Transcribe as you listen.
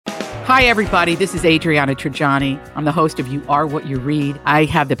Hi, everybody. This is Adriana Trajani. I'm the host of You Are What You Read. I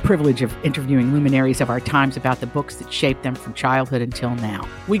have the privilege of interviewing luminaries of our times about the books that shaped them from childhood until now.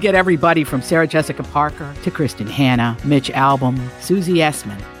 We get everybody from Sarah Jessica Parker to Kristen Hanna, Mitch Albom, Susie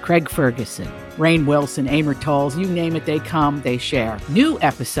Essman, Craig Ferguson, Rainn Wilson, Amor Tolls, you name it, they come, they share. New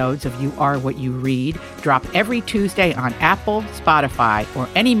episodes of You Are What You Read drop every Tuesday on Apple, Spotify, or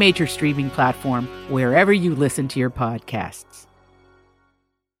any major streaming platform wherever you listen to your podcasts.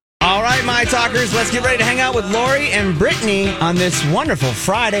 All right, my talkers, let's get ready to hang out with Lori and Brittany on this wonderful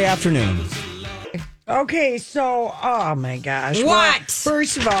Friday afternoon. Okay, so, oh my gosh. What? Well,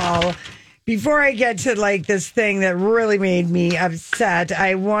 first of all, before I get to like this thing that really made me upset,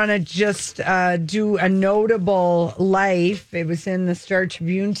 I want to just do a notable life. It was in the Star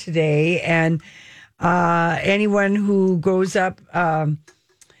Tribune today, and anyone who goes up, up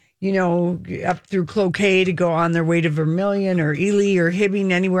through Cloquet to go on their way to Vermilion or Ely or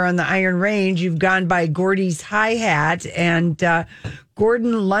Hibbing, anywhere on the Iron Range, you've gone by Gordy's Hi-Hat. And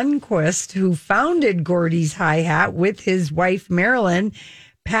Gordon Lundquist, who founded Gordy's Hi-Hat with his wife, Marilyn,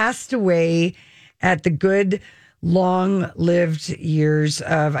 passed away at the good, long-lived years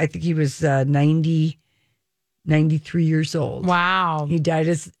of, I think he was 93 years old. Wow. He died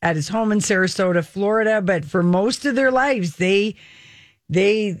at his home in Sarasota, Florida. But for most of their lives,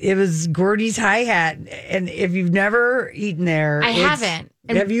 it was Gordy's Hi-Hat. And if you've never eaten there, I haven't.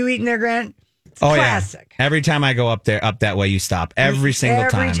 Have you eaten there, Grant? It's classic. Yeah. Every time I go up there, up that way, you stop. Every single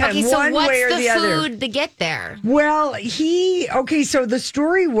time. Okay, so one what's way or the the other. food to get there? Well, so the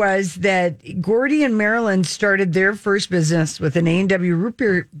story was that Gordy and Marilyn started their first business with an A&W root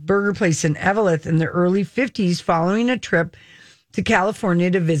beer burger place in Eveleth in the early 50s following a trip to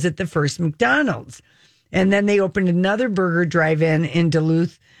California to visit the first McDonald's. And then they opened another burger drive-in in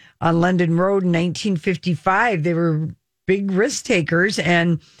Duluth on London Road in 1955. They were big risk takers,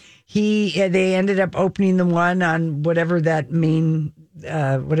 and they ended up opening the one on whatever that main,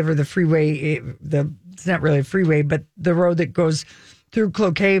 whatever the freeway, it's not really a freeway, but the road that goes through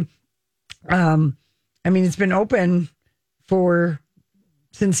Cloquet. It's been open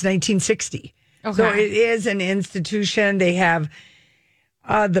since 1960. Okay. So it is an institution. They have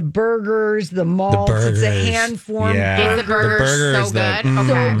the burgers, the malts. It's a hand-formed burger. The burgers so good.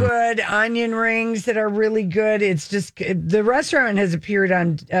 So good. Onion rings that are really good. It's just, the restaurant has appeared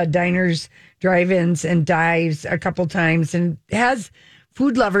on Diners, Drive-Ins, and Dives a couple times, and has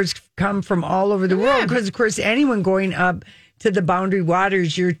food lovers come from all over the world because, of course, anyone going up to the Boundary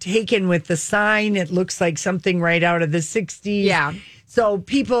Waters, you're taken with the sign. It looks like something right out of the 60s. Yeah. So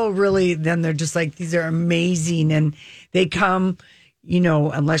people really, then they're just like, these are amazing, and they come,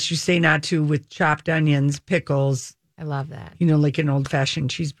 unless you say not to, with chopped onions, pickles. I love that. Like an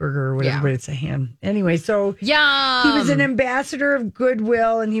old-fashioned cheeseburger or whatever, but it's a ham. Anyway, so Yum. He was an ambassador of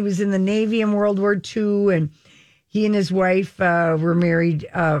goodwill, and he was in the Navy in World War II, and he and his wife were married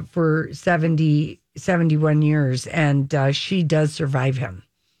for 71 years, and she does survive him.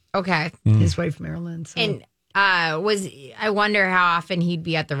 Okay. His wife, Marilyn. So. And I wonder how often he'd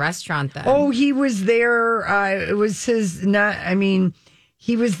be at the restaurant then. Oh, he was there. It was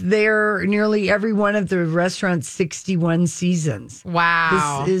he was there nearly every one of the restaurant's 61 seasons.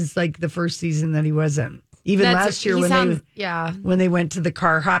 Wow. This is like the first season that he wasn't. Even last year when they went to the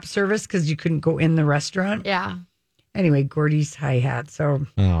car hop service because you couldn't go in the restaurant. Yeah. Anyway, Gordy's Hi-Hat. So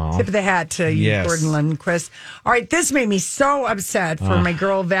tip of the hat to you, Gordon Lundquist. All right, this made me so upset for my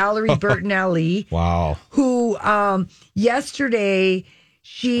girl, Valerie Bertinelli. Wow. Who yesterday,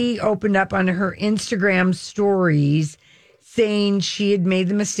 she opened up on her Instagram stories saying she had made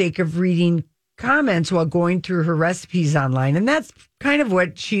the mistake of reading comments while going through her recipes online. And that's kind of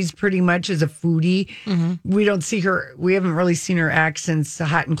what she's pretty much as a foodie. Mm-hmm. We haven't really seen her act since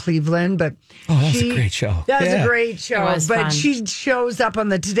Hot in Cleveland, but that's a great show. That was a great show. But fun. She shows up on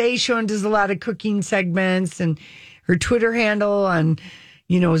the Today Show and does a lot of cooking segments, and her Twitter handle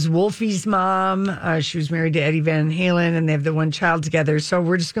is Wolfie's mom. She was married to Eddie Van Halen, and they have the one child together. So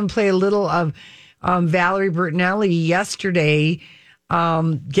we're just going to play a little of Valerie Bertinelli yesterday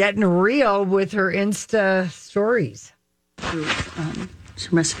getting real with her Insta stories.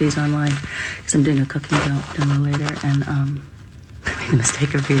 Some recipes online because I'm doing a cooking demo later, and I made the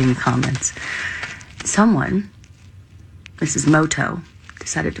mistake of reading the comments. Someone, Mrs. Moto,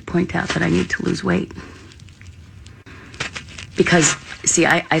 decided to point out that I need to lose weight because, see,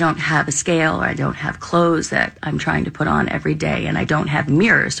 I don't have a scale, or I don't have clothes that I'm trying to put on every day, and I don't have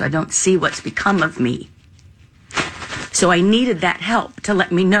mirrors, so I don't see what's become of me. So I needed that help to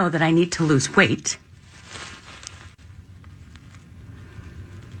let me know that I need to lose weight.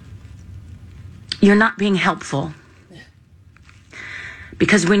 You're not being helpful.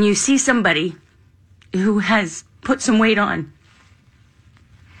 Because when you see somebody who has put some weight on,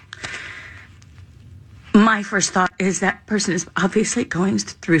 my first thought is that person is obviously going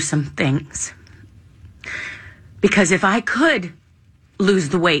through some things. Because if I could lose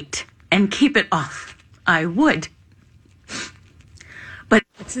the weight and keep it off, I would. But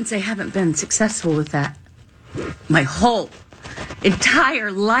since I haven't been successful with that my whole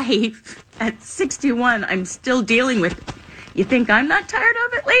entire life, at 61, I'm still dealing with it. You think I'm not tired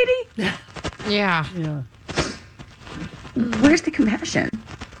of it, lady? Yeah. Where's the compassion?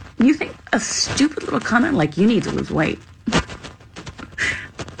 You think a stupid little comment like you need to lose weight,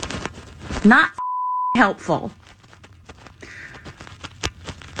 not helpful.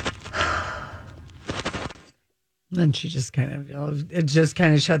 Then she just it just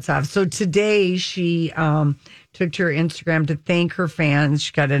kind of shuts off. So today she took to her Instagram to thank her fans.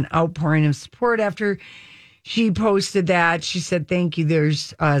 She got an outpouring of support after she posted that. She said, "Thank you.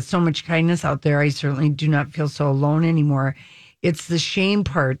 There's so much kindness out there. I certainly do not feel so alone anymore. It's the shame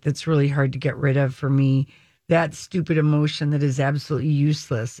part that's really hard to get rid of for me. That stupid emotion that is absolutely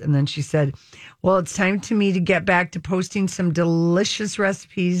useless." And then she said, "Well, it's time to me to get back to posting some delicious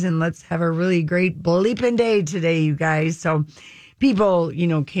recipes, and let's have a really great bleeping day today, you guys." So people,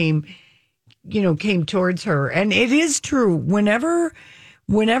 came towards her. And it is true. Whenever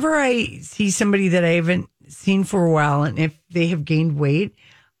I see somebody that I haven't seen for a while, and if they have gained weight,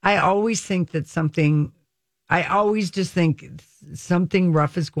 I always think that I always just think something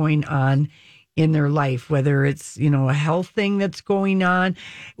rough is going on in their life, whether it's, a health thing that's going on.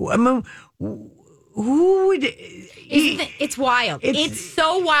 I mean, who would... It's wild. It's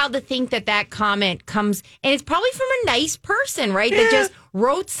so wild to think that comment comes, and it's probably from a nice person, right? That just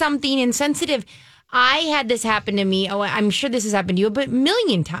wrote something insensitive. I had this happen to me. Oh, I'm sure this has happened to you, but a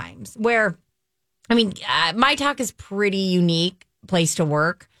million times where, My Talk is pretty unique place to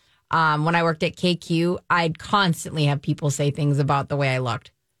work. When I worked at KQ, I'd constantly have people say things about the way I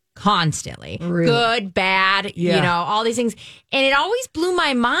looked. Constantly. Really? Good, bad, all these things. And it always blew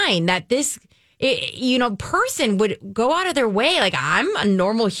my mind that this, person would go out of their way. Like, I'm a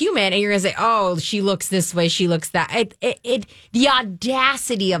normal human, and you're going to say, oh, she looks this way, she looks that. The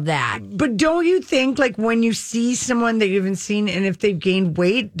audacity of that. But don't you think, like, when you see someone that you haven't seen, and if they've gained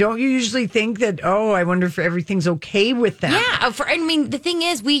weight, don't you usually think that, oh, I wonder if everything's okay with them? Yeah. The thing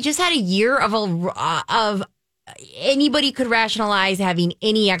is, we just had a year of anybody could rationalize having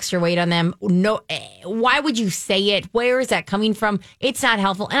any extra weight on them. No, why would you say it? Where is that coming from? It's not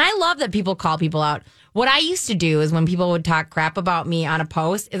helpful. And I love that people call people out. What I used to do is when people would talk crap about me on a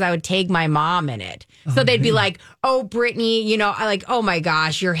post is I would tag my mom in it. So they'd be like, oh, Brittany, oh my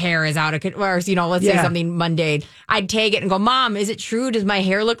gosh, your hair is out of control. Or, let's say something mundane. I'd tag it and go, Mom, is it true? Does my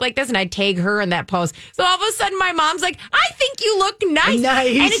hair look like this? And I'd tag her in that post. So all of a sudden my mom's like, I think you look nice.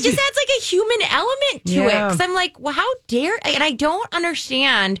 And it just adds like a human element to it. Because I'm like, well, how dare, and I don't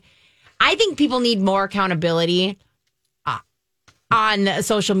understand. I think people need more accountability on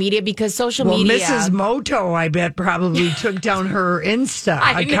social media, because social media... Mrs. Moto, I bet, probably took down her Insta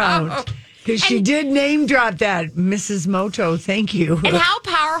account. Because she did name drop that. Mrs. Moto, thank you. And how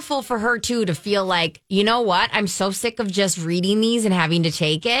powerful for her, too, to feel like, you know what? I'm so sick of just reading these and having to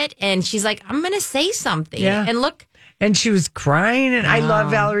take it. And she's like, I'm going to say something. Yeah. And look... And she was crying, and I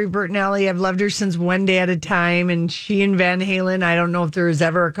love Valerie Bertinelli. I've loved her since One Day at a Time, and she and Van Halen, I don't know if there was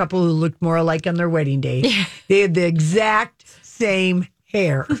ever a couple who looked more alike on their wedding day. They had the exact same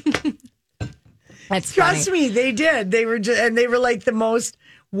hair. That's Trust funny. me, they did. They were they were like the most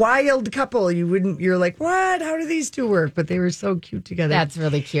wild couple. You're like, what? How do these two work? But they were so cute together. That's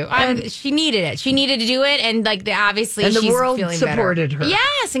really cute. She needed it. She needed to do it, and obviously, and the she's world feeling supported better. her.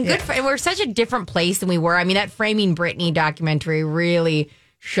 Yes, and good for. And we're such a different place than we were. I mean, that Framing Britney documentary really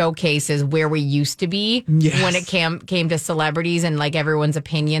showcases where we used to be when it came to celebrities and like everyone's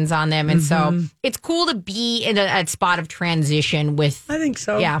opinions on them. And so it's cool to be in a spot of transition with. I think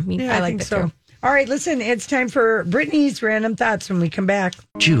so. Yeah, I like that so. too. All right, listen, it's time for Brittany's Random Thoughts when we come back.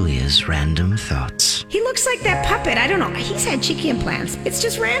 Julia's Random Thoughts. He looks like that puppet. I don't know. He's had cheeky implants. It's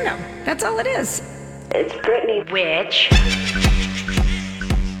just random. That's all it is. It's Brittany. Which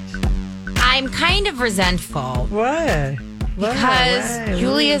I'm kind of resentful. What? Because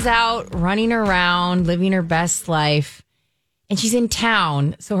Julia's out running around, living her best life, and she's in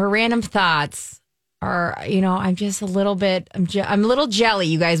town. So her random thoughts are, I'm just a little bit, I'm a little jelly.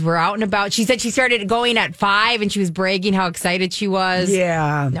 You guys were out and about. She said she started going at 5 and she was bragging how excited she was.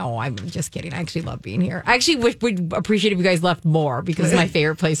 Yeah. No, I'm just kidding. I actually love being here. I actually would appreciate if you guys left more because it's my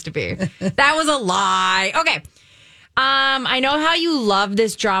favorite place to be. That was a lie. Okay. I know how you love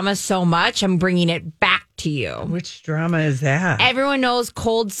this drama so much. I'm bringing it back to you. Which drama is that? Everyone knows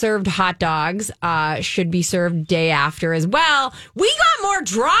cold served hot dogs should be served day after as well. We got more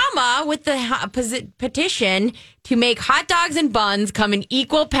drama with the petition to make hot dogs and buns come in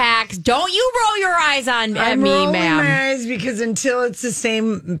equal packs. Don't you roll your eyes at me, I'm rolling ma'am. my eyes because until it's the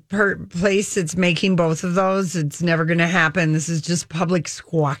same place that's making both of those, it's never going to happen. This is just public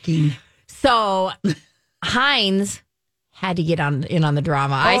squawking. So Heinz had to get in on the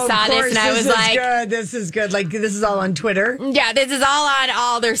drama. I saw this and I was like, good. This is good. Like, this is all on Twitter. Yeah, this is all on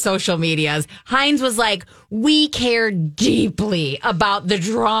all their social medias. Heinz was like, we care deeply about the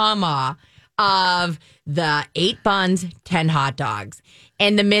drama of the 8 buns, 10 hot dogs,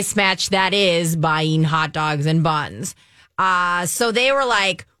 and the mismatch that is buying hot dogs and buns. So they were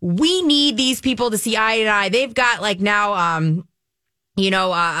like, we need these people to see eye to eye. They've got like now,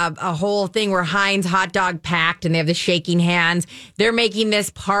 a whole thing where Heinz hot dog packed and they have the shaking hands. They're making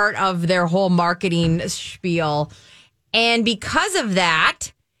this part of their whole marketing spiel. And because of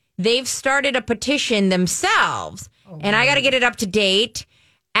that, they've started a petition themselves. And I got to get it up to date.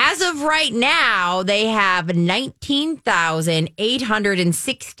 As of right now, they have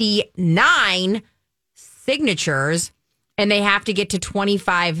 19,869 signatures, and they have to get to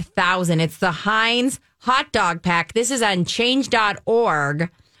 25,000. It's the Heinz hot dog pack. This is on change.org.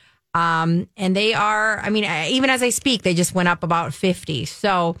 And they are, even as I speak, they just went up about 50.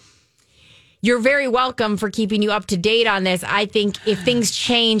 So you're very welcome for keeping you up to date on this. I think if things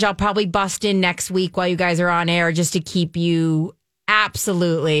change, I'll probably bust in next week while you guys are on air just to keep you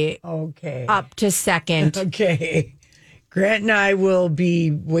absolutely up to second. Okay. Grant and I will be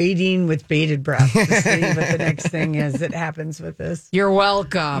waiting with bated breath to see what the next thing is that happens with this. You're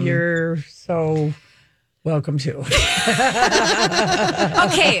welcome. You're so welcome too.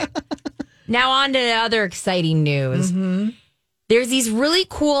 Okay. Now on to other exciting news. Mm-hmm. There's these really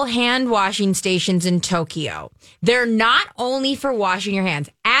cool hand washing stations in Tokyo. They're not only for washing your hands.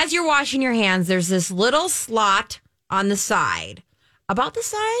 As you're washing your hands, there's this little slot on the side, about the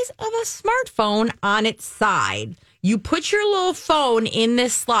size of a smartphone on its side. You put your little phone in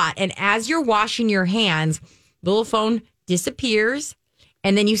this slot, and as you're washing your hands, the little phone disappears,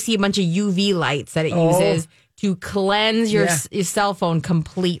 and then you see a bunch of UV lights that it uses to cleanse your cell phone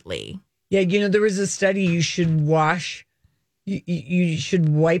completely. Yeah, there was a study you should wash. You should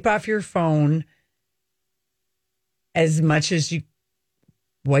wipe off your phone as much as you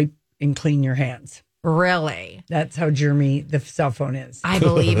wipe and clean your hands. Really? That's how germy the cell phone is. I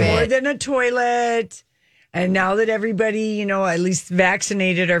believe it. More than a toilet. And now that everybody, at least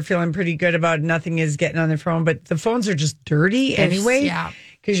vaccinated, are feeling pretty good about nothing is getting on their phone, but the phones are just dirty anyway. Yeah.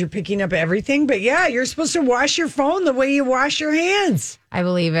 Because you're picking up everything. But yeah, you're supposed to wash your phone the way you wash your hands. I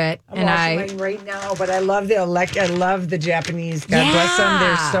believe it. I'm washing mine right now, but I love I love the Japanese. God bless them.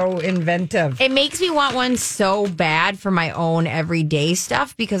 They're so inventive. It makes me want one so bad for my own everyday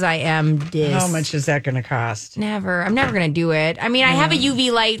stuff because I am How much is that going to cost? Never. I'm never going to do it. I have a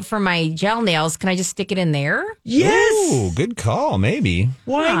UV light for my gel nails. Can I just stick it in there? Yes. Ooh, good call. Maybe.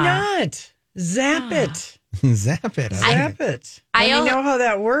 Why not? Zap it. Zap it. Zap it. I know how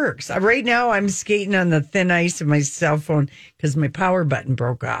that works. Right now, I'm skating on the thin ice of my cell phone because my power button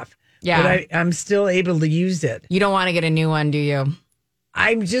broke off. Yeah. But I'm still able to use it. You don't want to get a new one, do you?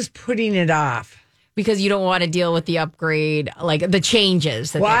 I'm just putting it off. Because you don't want to deal with the upgrade, like the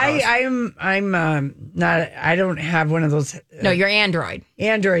changes. Well, I'm not. I don't have one of those. No, you're Android.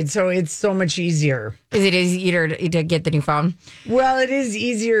 Android, so it's so much easier. Is it easier to get the new phone? Well, it is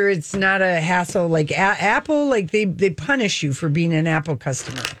easier. It's not a hassle like Apple. Like they punish you for being an Apple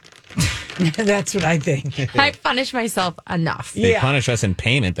customer. That's what I think. I punish myself enough. They punish us in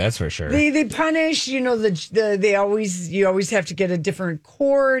payment, that's for sure. They punish, you always have to get a different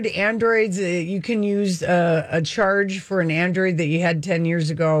cord. Androids, you can use a charge for an Android that you had 10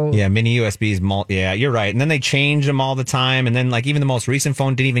 years ago. Yeah, mini USBs. Yeah, you're right. And then they change them all the time. And then even the most recent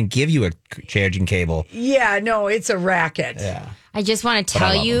phone didn't even give you a charging cable. Yeah, no, it's a racket. Yeah. I just want to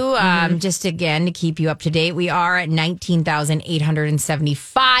tell you, just again, to keep you up to date, we are at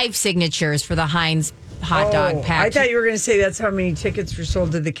 19,875 signatures for the Heinz hot dog pack. I thought you were going to say that's how many tickets were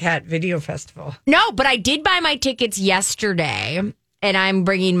sold to the Cat Video Festival. No, but I did buy my tickets yesterday, and I'm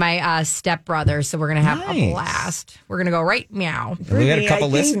bringing my stepbrother, so we're going to have a Nice. blast. We're going to go right meow. We got a couple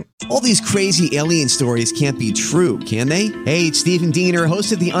listen. All these crazy alien stories can't be true, can they? Hey, it's Stephen Diener,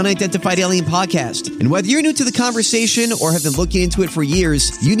 host of the Unidentified Alien Podcast. And whether you're new to the conversation or have been looking into it for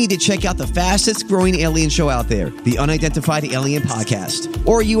years, you need to check out the fastest growing alien show out there, the Unidentified Alien Podcast,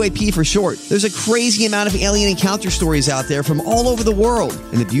 or UAP for short. There's a crazy amount of alien encounter stories out there from all over the world.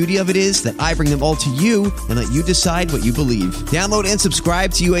 And the beauty of it is that I bring them all to you and let you decide what you believe. Download and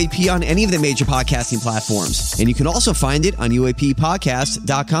subscribe to UAP on any of the major podcasting platforms. And you can also find it on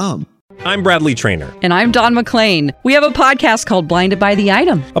UAPpodcast.com. I'm Bradley Trainer. And I'm Don McClain. We have a podcast called Blinded by the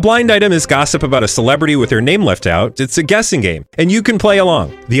Item. A blind item is gossip about a celebrity with their name left out. It's a guessing game, and you can play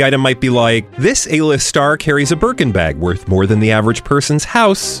along. The item might be like, this A-list star carries a Birkin bag worth more than the average person's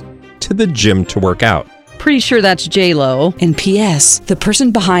house to the gym to work out. Pretty sure that's J-Lo. And P.S. the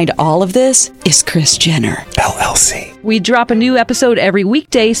person behind all of this is Kris Jenner, LLC. We drop a new episode every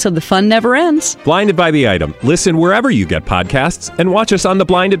weekday so the fun never ends. Blinded by the Item. Listen wherever you get podcasts and watch us on the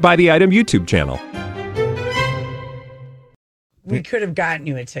Blinded by the Item YouTube channel. We could have gotten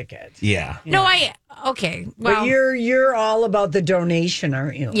you a ticket. Yeah. No, okay. But Well, you're all about the donation,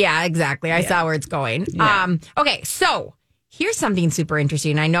 aren't you? yeah, exactly. I saw where it's going. Yeah. Okay, so here's something super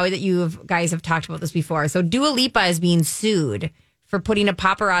interesting. I know that guys have talked about this before. So Dua Lipa is being sued for putting a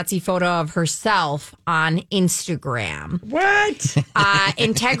paparazzi photo of herself on Instagram. What?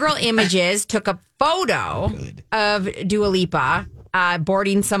 Integral Images took a photo of Dua Lipa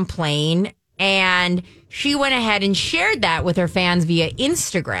boarding some plane, and she went ahead and shared that with her fans via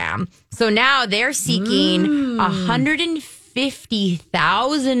Instagram. So now they're seeking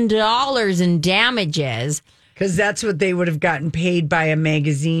 $150,000 in damages. Because that's what they would have gotten paid by a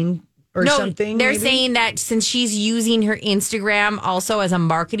magazine or something. They're maybe? saying that since she's using her Instagram also as a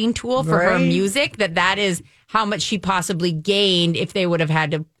marketing tool for her Right. music, that is how much she possibly gained if she would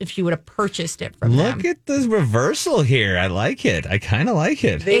have purchased it from them. Look at the reversal here. I like it. I kind of like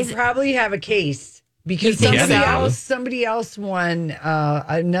it. They probably have a case because You think somebody else won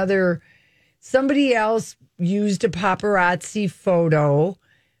somebody else used a paparazzi photo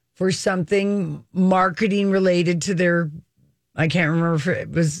for something marketing related to their, I can't remember if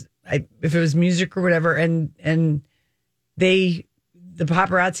it was music or whatever, and the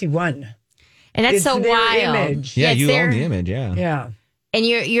paparazzi won. And that's It's so their wild. image. Yeah, it's you their- own the image. Yeah. Yeah. And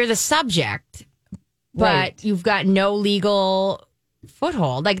you're the subject, but Right. you've got no legal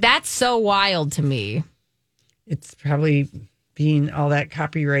foothold. Like, that's so wild to me. It's probably being all that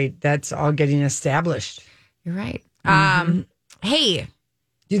copyright, that's all getting established. You're right. Mm-hmm. Hey,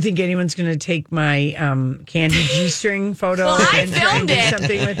 Do you think anyone's going to take my candy G-string photo Well, I and try and filmed do it.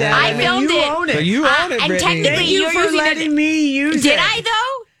 something with that? I filmed you it. own it. So you own it, and Brittany. technically Thank you you're for using letting it. me use Did it. I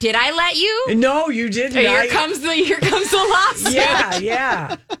though? Did I let you? No, you didn't. Here comes the lawsuit.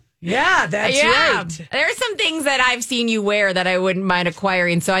 Yeah. That's Yeah. right. There's some things that I've seen you wear that I wouldn't mind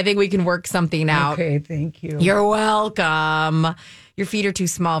acquiring, so I think we can work something out. Okay, thank you. You're welcome. Your feet are too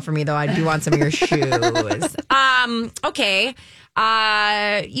small for me, though. I do want some of your shoes. Okay.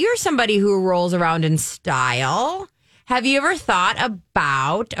 You're somebody who rolls around in style. Have you ever thought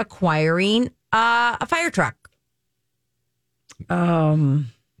about acquiring a fire truck?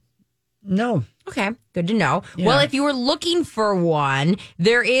 No. Okay, good to know. Well, if you were looking for one,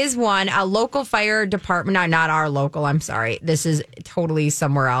 there is one, a local fire department. No, not our local. I'm sorry. This is totally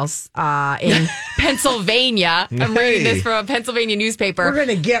somewhere else in Pennsylvania. I'm reading this from a Pennsylvania newspaper. We're going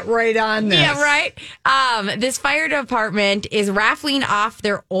to get right on this. Yeah, right. This fire department is raffling off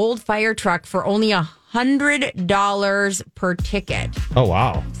their old fire truck for only $100 per ticket. Oh,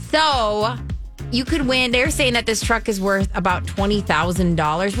 wow. So you could win. They're saying that this truck is worth about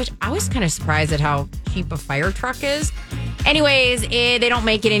 $20,000, which I was kind of surprised at how cheap a fire truck is. Anyways, they don't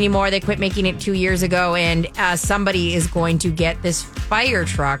make it anymore. They quit making it 2 years ago, and somebody is going to get this fire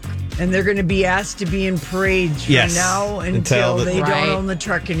truck. And they're going to be asked to be in parades from Yes. now Until until the- they Right. don't own the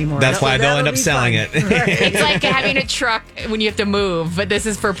truck anymore. That's So why they'll that'll end up be selling fun. it. Right. It's like having a truck when you have to move, but this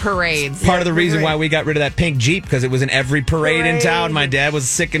is for parades. Part of the reason why we got rid of that pink Jeep, because it was in every parade in town. My dad was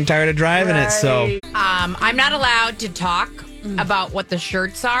sick and tired of driving it, so I'm not allowed to talk about what the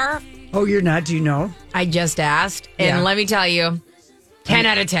shirts are. Oh, you're not? Do you know? I just asked, and Yeah. let me tell you, 10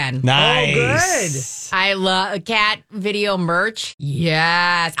 out of 10. nice. I love cat video merch.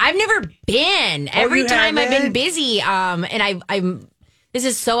 Yes. I've never been. Every you time I've been haven't? busy. And I'm this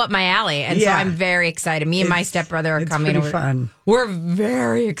is so up my alley. And so Yeah. I'm very excited. Me and my stepbrother are It's coming pretty over. fun. We're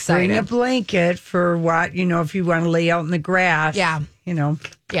very excited. Bring a blanket for what, if you want to lay out in the grass. Yeah.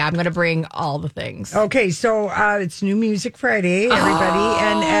 Yeah, I'm going to bring all the things. Okay, so it's New Music Friday, everybody.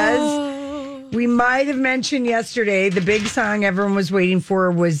 And as We might have mentioned yesterday the big song everyone was waiting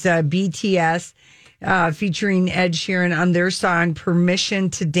for was BTS featuring Ed Sheeran on their song Permission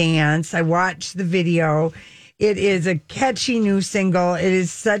to Dance. I watched the video. It is a catchy new single. It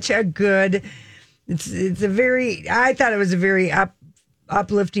is such a good, I thought it was a very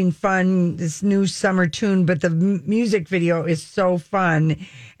uplifting, fun, this new summer tune, but the music video is so fun.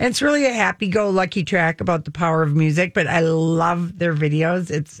 And it's really a happy-go-lucky track about the power of music, but I love their videos.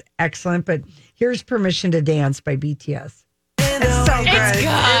 It's excellent. But here's Permission to Dance by BTS. It's so good.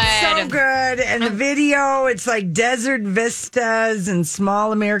 It's so good. And the video, it's like desert vistas and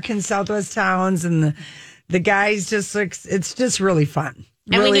small American Southwest towns, and the guys just looks, it's just really fun.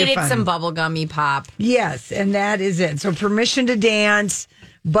 And really we needed fun. some bubblegummy pop. Yes, and that is it. So Permission to Dance.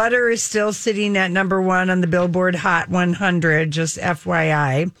 Butter is still sitting at number 1 on the Billboard Hot 100, just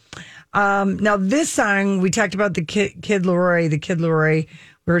FYI. Now, this song, we talked about the Kid Laroi. The Kid Laroi,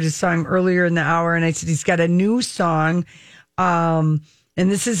 we heard his song earlier in the hour, and I said he's got a new song. And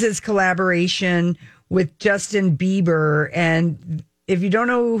this is his collaboration with Justin Bieber. And if you don't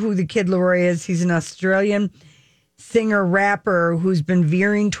know who the Kid Laroi is, he's an Australian singer-rapper who's been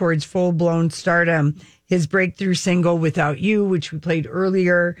veering towards full-blown stardom. His breakthrough single, Without You, which we played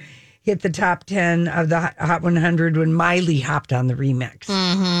earlier, hit the top 10 of the Hot 100 when Miley hopped on the remix,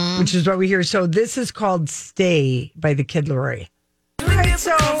 which is what we hear. So this is called Stay by the Kid Laroi. All right,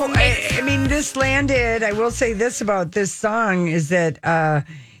 so, I mean, this landed, I will say this about this song is that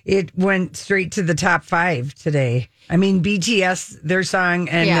it went straight to the top 5 today. I mean, BTS, their song,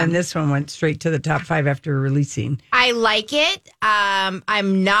 and then this one went straight to the top 5 after releasing. I like it.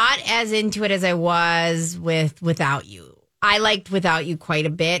 I'm not as into it as I was with Without You. I liked Without You quite a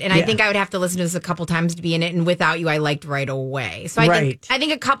bit, and I think I would have to listen to this a couple times to be in it, and Without You I liked right away. So I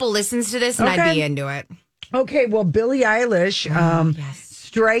think a couple listens to this, and I'd be into it. Okay, well, Billie Eilish,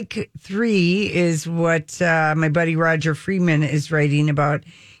 Strike 3 is what my buddy Roger Freeman is writing about.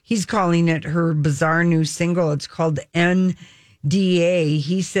 He's calling it her bizarre new single. It's called NDA.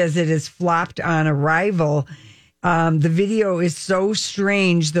 He says it has flopped on arrival. The video is so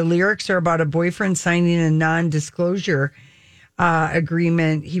strange. The lyrics are about a boyfriend signing a non-disclosure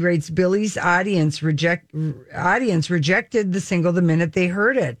agreement. He writes, Billie's audience rejected the single the minute they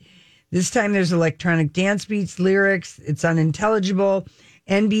heard it. This time there's electronic dance beats, lyrics. It's unintelligible.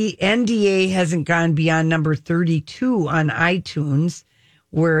 NDA hasn't gone beyond number 32 on iTunes,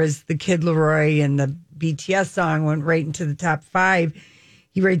 whereas the Kid Laroi and the BTS song went right into the top 5.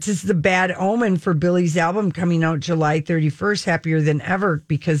 He writes, this is a bad omen for Billie's album coming out July 31st, Happier Than Ever,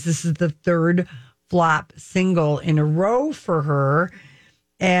 because this is the 3rd flop single in a row for her.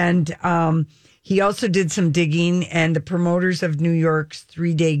 And he also did some digging, and the promoters of New York's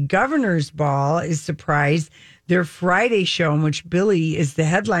 3-day Governor's Ball is surprised their Friday show, in which Billie is the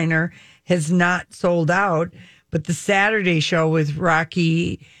headliner, has not sold out. But the Saturday show with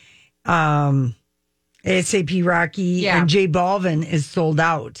Rocky, ASAP Rocky, and J Balvin is sold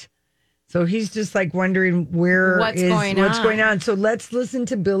out. So he's just like wondering what's going on. So let's listen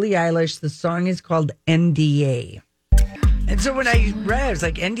to Billie Eilish. The song is called NDA. And so when I read it, I was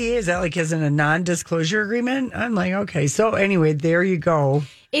like, NDA, is that like as in a non-disclosure agreement? I'm like, okay. So anyway, there you go.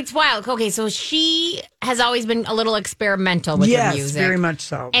 It's wild. Okay, so she has always been a little experimental with her music. Yes, very much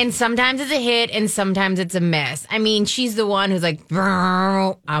so. And sometimes it's a hit and sometimes it's a miss. I mean, she's the one who's like,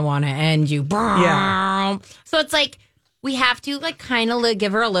 I want to end you. Yeah. So it's like, we have to like kind of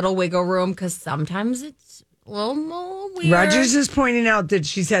give her a little wiggle room because sometimes it's a little more weird. Rogers is pointing out that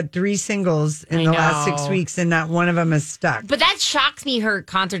she's had 3 singles in the last 6 weeks and not one of them is stuck. But that shocks me her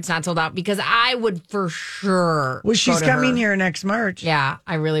concert's not sold out because I would for sure. Well, she's coming here next March. Yeah,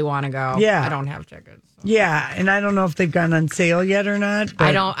 I really want to go. Yeah. I don't have tickets. So. Yeah, and I don't know if they've gone on sale yet or not.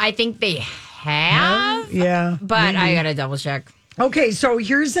 I think they have. Yeah. But I got to double check. Okay, so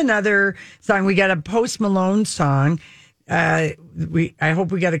here's another song. We got a Post Malone song. I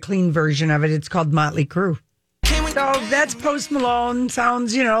hope we got a clean version of it. It's called Motley Crue. So that's Post Malone.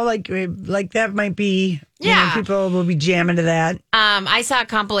 Sounds, like that might be, people will be jamming to that. I saw a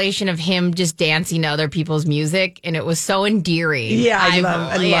compilation of him just dancing to other people's music, and it was so endearing. Yeah, I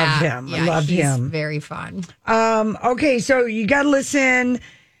love him. Yeah, I love him. Very fun. Okay, so you got to listen,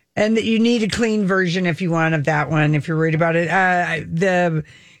 and you need a clean version if you want of that one, if you're worried about it. I don't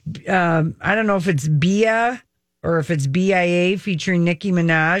know if it's Bia or if it's BIA featuring Nicki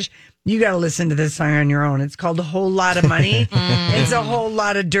Minaj. You got to listen to this song on your own. It's called A Whole Lot of Money. It's a whole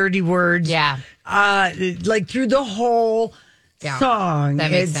lot of dirty words. Yeah. Like through the whole song.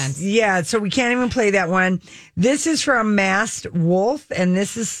 That makes sense. Yeah, so we can't even play that one. This is from Masked Wolf, and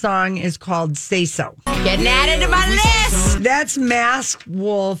song is called Say So. Getting added to my list. That's Masked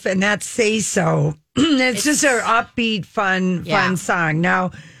Wolf, and that's Say So. It's just an upbeat, fun song.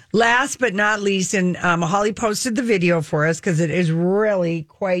 Now, last but not least, and Holly posted the video for us because it is really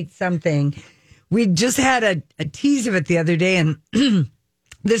quite something. We just had a tease of it the other day, and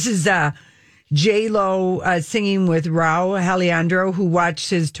this is J-Lo singing with Rauw Alejandro, who watched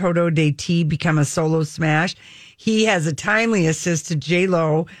his Todo de Ti become a solo smash. He has a timely assist to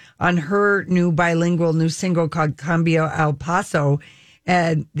J-Lo on her new single called Cambia El Paso.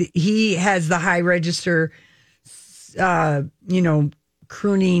 And he has the high register,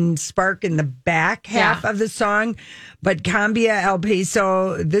 crooning spark in the back half of the song. But Cambia El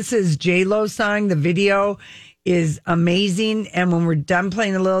Paso, this is J-Lo's song. The video is amazing. And when we're done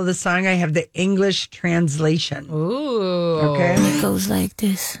playing a little of the song, I have the English translation. Ooh. Okay. It goes like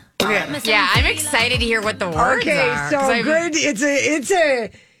this. Yeah, I'm excited to hear what the words are. So good.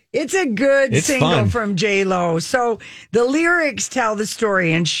 It's a good single fun. from J-Lo. So the lyrics tell the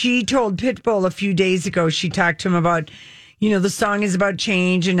story. And she told Pitbull a few days ago, she talked to him about, the song is about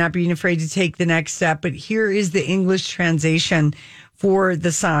change and not being afraid to take the next step. But here is the English translation for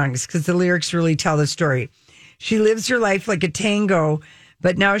the songs, because the lyrics really tell the story. She lives her life like a tango,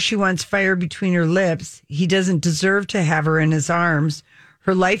 but now she wants fire between her lips. He doesn't deserve to have her in his arms.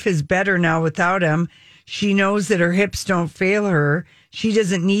 Her life is better now without him. She knows that her hips don't fail her. She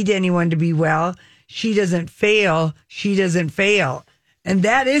doesn't need anyone to be well. She doesn't fail. She doesn't fail. And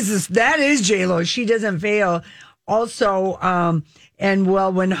that is J-Lo. She doesn't fail. Also,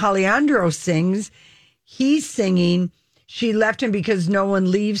 when Alejandro sings, he's singing, she left him because no one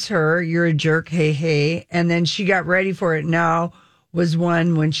leaves her. You're a jerk. Hey, hey. And then she got ready for it. Now was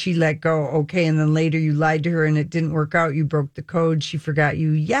one when she let go. Okay. And then later you lied to her and it didn't work out. You broke the code. She forgot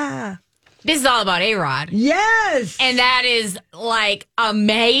you. Yeah. This is all about A-Rod. Yes. And that is like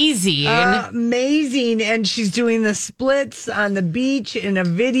amazing. Amazing. And she's doing the splits on the beach in a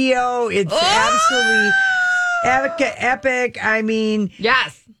video. It's absolutely epic. I mean,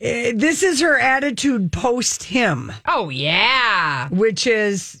 yes. This is her attitude post him. Oh, yeah. Which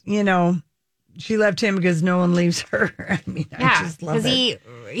is, she left him because no one leaves her. I mean, I just love it.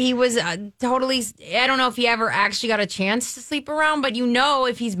 Because he was totally, I don't know if he ever actually got a chance to sleep around, but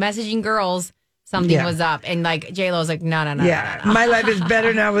if he's messaging girls, something was up. And like J-Lo's like, no. Yeah, my life is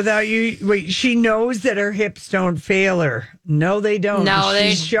better now without you. Wait, she knows that her hips don't fail her. No, they don't. No,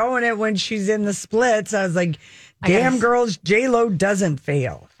 she's showing it when she's in the splits. I was like, damn girls, J-Lo doesn't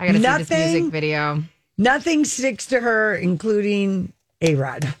fail. I got to see this music video. Nothing sticks to her, including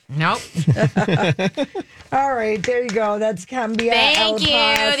A-Rod. Nope. All right, there you go. That's Cambia. Thank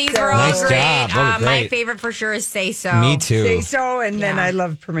you. These were all Nice great. job. My favorite for sure is Say So. Me too. Say So, and then I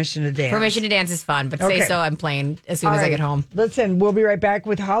love Permission to Dance. Permission to Dance is fun, but Say So I'm playing as soon as I get home. Listen, we'll be right back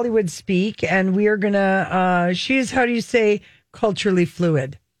with Hollywood Speak, and we are going to, she's, how do you say, culturally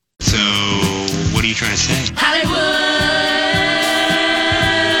fluid. So, what are you trying to say?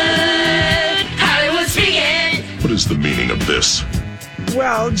 Hollywood speaking. What is the meaning of this?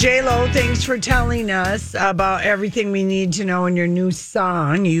 Well, J-Lo, thanks for telling us about everything we need to know in your new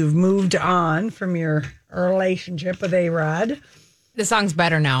song. You've moved on from your relationship with A-Rod. The song's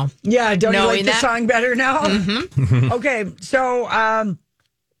better now. Yeah, don't you like the that? song better now? Mm-hmm. Okay, so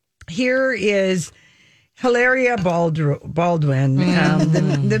here is Hilaria Baldwin,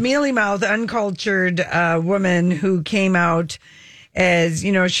 the mealy-mouthed, uncultured woman who came out as,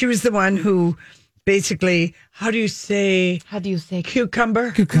 she was the one who basically, how do you say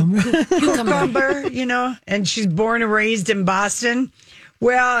cucumber? Cucumber, and she's born and raised in Boston.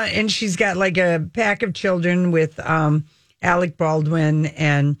 Well, and she's got like a pack of children with Alec Baldwin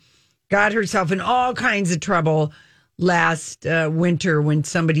and got herself in all kinds of trouble last winter when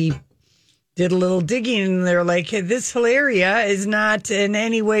somebody did a little digging and they're like, hey, this Hilaria is not in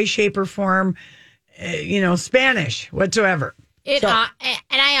any way, shape, or form, Spanish whatsoever. And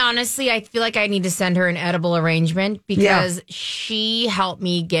I honestly, I feel like I need to send her an edible arrangement because she helped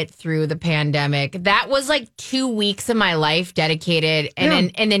me get through the pandemic. That was like 2 weeks of my life dedicated.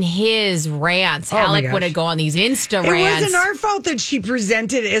 And then his rants. Alec would go on these Insta rants. It wasn't our fault that she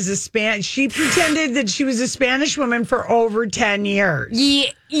presented as she pretended that she was a Spanish woman for over 10 years.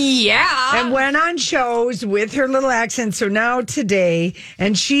 Yeah. And went on shows with her little accent. So now today,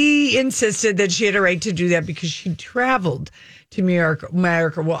 and she insisted that she had a right to do that because she traveled to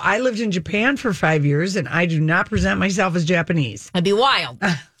America. Well, I lived in Japan for 5 years, and I do not present myself as Japanese. It'd be wild.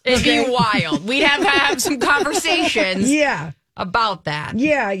 It'd be wild. We'd have to have some conversations. Yeah. about that.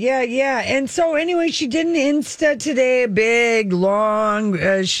 Yeah. And so anyway, she did an Insta today, big,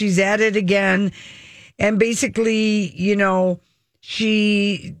 long. She's at it again. And basically,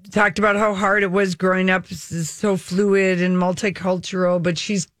 she talked about how hard it was growing up, so fluid and multicultural, but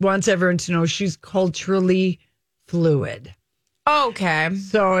she wants everyone to know she's culturally fluid. Okay.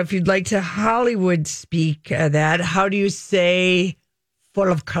 So if you'd like to Hollywood speak that, how do you say full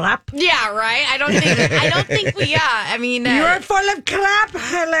of crap? Yeah, right. I don't think we. Yeah, I mean, you're full of crap,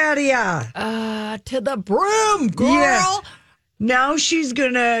 Hilaria. To the brim, girl. Yeah. Now she's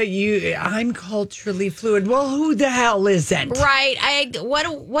gonna. I'm culturally fluid. Well, who the hell isn't? Right.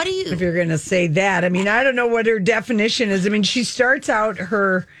 What do you? If you're gonna say that, I mean, I don't know what her definition is. I mean, she starts out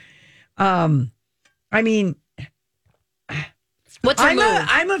her. What's her move?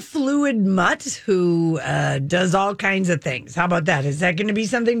 I'm a fluid mutt who does all kinds of things. How about that? Is that going to be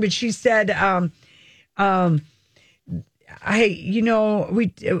something? But she said, I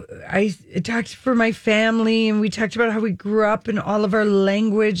talked for my family, and we talked about how we grew up in all of our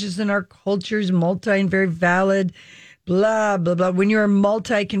languages and our cultures, multi and very valid, blah, blah, blah. When you're a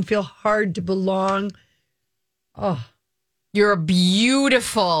multi, it can feel hard to belong. Oh. You're a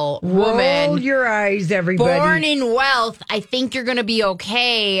beautiful woman. Roll your eyes, everybody. Born in wealth. I think you're going to be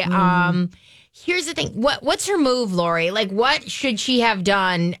okay. Here's the thing. What's her move, Lori? Like, what should she have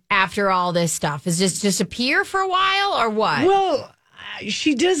done after all this stuff? Is this disappear for a while or what? Well,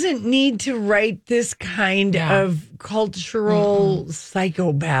 she doesn't need to write this kind of cultural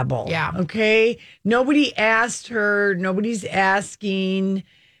psychobabble. Yeah. Okay? Nobody asked her. Nobody's asking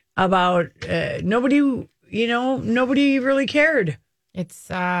about... nobody really cared. It's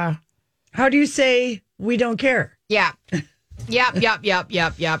how do you say we don't care? Yeah.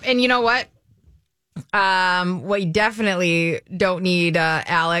 Yep. And you know what? We definitely don't need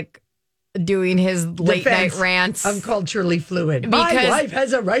Alec doing his late night rants. I'm culturally fluid. My life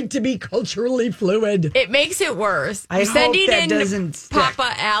has a right to be culturally fluid. It makes it worse. I hope that doesn't stick.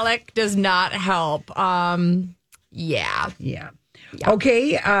 Papa Alec does not help. Yeah.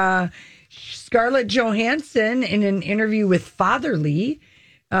 Okay. Scarlett Johansson, in an interview with Fatherly,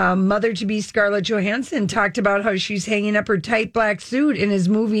 mother-to-be Scarlett Johansson talked about how she's hanging up her tight black suit and is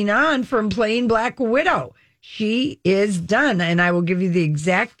moving on from playing Black Widow. She is done, and I will give you the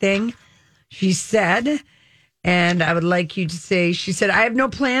exact thing she said, and I would like you to say, she said, I have no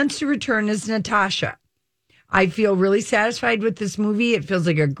plans to return as Natasha. I feel really satisfied with this movie. It feels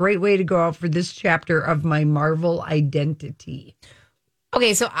like a great way to go out for this chapter of my Marvel identity.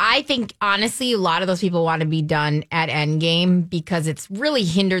 Okay, so I think, honestly, a lot of those people want to be done at Endgame because it's really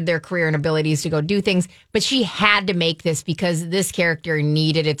hindered their career and abilities to go do things. But she had to make this because this character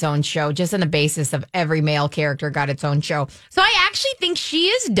needed its own show, just on the basis of every male character got its own show. So I actually think she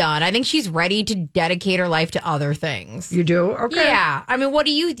is done. I think she's ready to dedicate her life to other things. You do? Okay. Yeah. I mean, do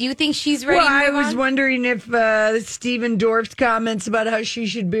you think she's ready? Well, to I move was on? wondering if Stephen Dorff's comments about how she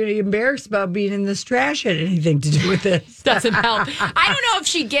should be embarrassed about being in this trash had anything to do with this. Doesn't help. I don't know if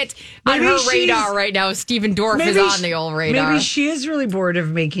she gets on her radar right now. Stephen Dorff is on the old radar. Maybe she is really bored of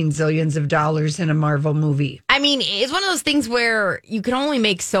making zillions of dollars in a Marvel movie. I mean, it's one of those things where you can only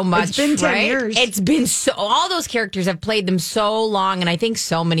make so much. It's been 10 years. It's been all those characters have played them so long, and I think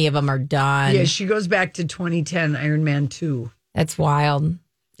so many of them are done. Yeah, she goes back to 2010 Iron Man 2. That's wild.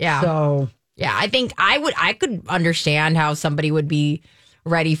 Yeah. So yeah, I think I could understand how somebody would be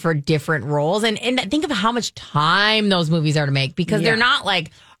ready for different roles, and think of how much time those movies are to make, because they're not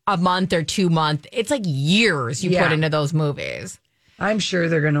like a month or 2 months. It's like years you put into those movies. I'm sure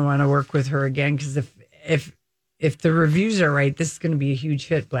they're going to want to work with her again, because if the reviews are right, this is going to be a huge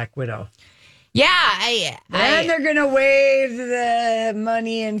hit, Black Widow. Yeah, and they're going to wave the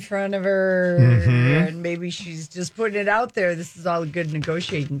money in front of her, and maybe she's just putting it out there. This is all a good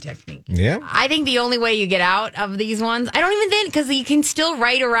negotiating technique. Yeah. I think the only way you get out of these ones, I don't even think, because you can still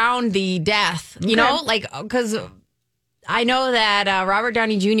write around the death, you know, like, because I know that Robert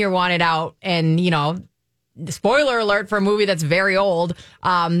Downey Jr. wanted out, and, spoiler alert for a movie that's very old,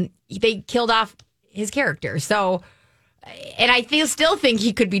 they killed off his character. So, and I still think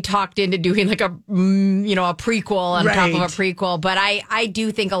he could be talked into doing like a prequel on top of a prequel. But I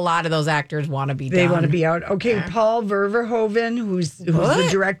do think a lot of those actors want to be done. They want to be out. Okay, yeah. Paul Verhoeven, who's the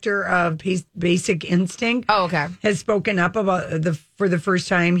director of Basic Instinct, has spoken up about for the first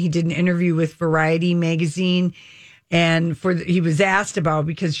time. He did an interview with Variety magazine, and he was asked about,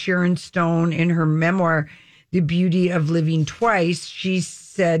 because Sharon Stone, in her memoir, The Beauty of Living Twice, she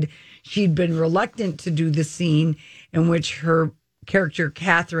said she'd been reluctant to do the scene in which her character,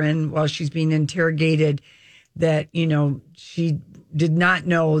 Catherine, while she's being interrogated, that, she did not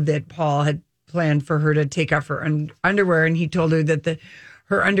know that Paul had planned for her to take off her underwear, and he told her that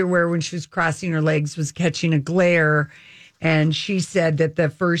her underwear, when she was crossing her legs, was catching a glare. And she said that the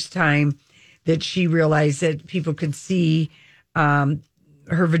first time that she realized that people could see her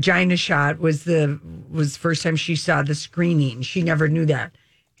vagina shot was the first time she saw the screening. She never knew that.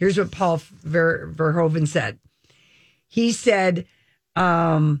 Here's what Paul Verhoeven said. He said,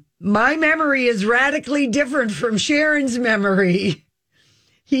 my memory is radically different from Sharon's memory.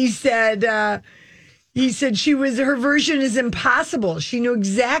 He said her version is impossible. She knew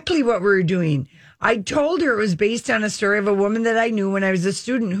exactly what we were doing. I told her it was based on a story of a woman that I knew when I was a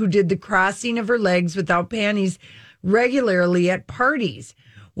student who did the crossing of her legs without panties regularly at parties.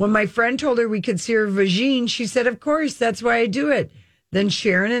 When my friend told her we could see her vagine, she said, of course, that's why I do it. Then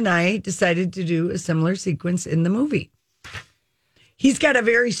Sharon and I decided to do a similar sequence in the movie. He's got a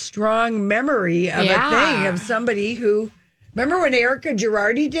very strong memory of a thing, of somebody who... Remember when Erica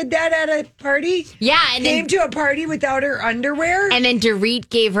Girardi did that at a party? Yeah. And came to a party without her underwear? And then Dorit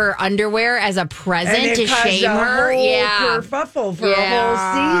gave her underwear as a present to shame her. Kerfuffle for a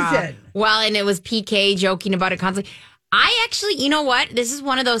whole season. Well, and it was PK joking about it constantly. I actually, you know what? This is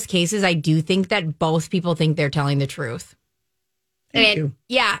one of those cases I do think that both people think they're telling the truth. Thank you.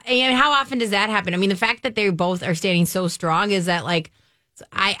 Yeah. And how often does that happen? I mean, the fact that they both are standing so strong is that, like,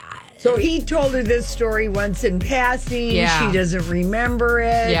 So he told her this story once in passing. Yeah. She doesn't remember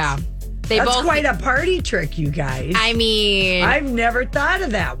it. Yeah. That's quite a party trick, you guys. I mean... I've never thought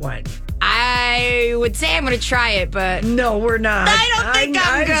of that one. I would say I'm going to try it, but... No, we're not. I don't think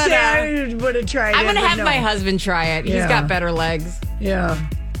I'm going to. I would have tried it. I'm going to have my husband try it. He's got better legs. Yeah.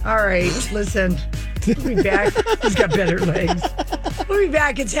 All right. Listen. We'll be back. He's got better legs. We'll be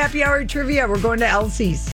back. It's Happy Hour Trivia. We're going to Elsie's.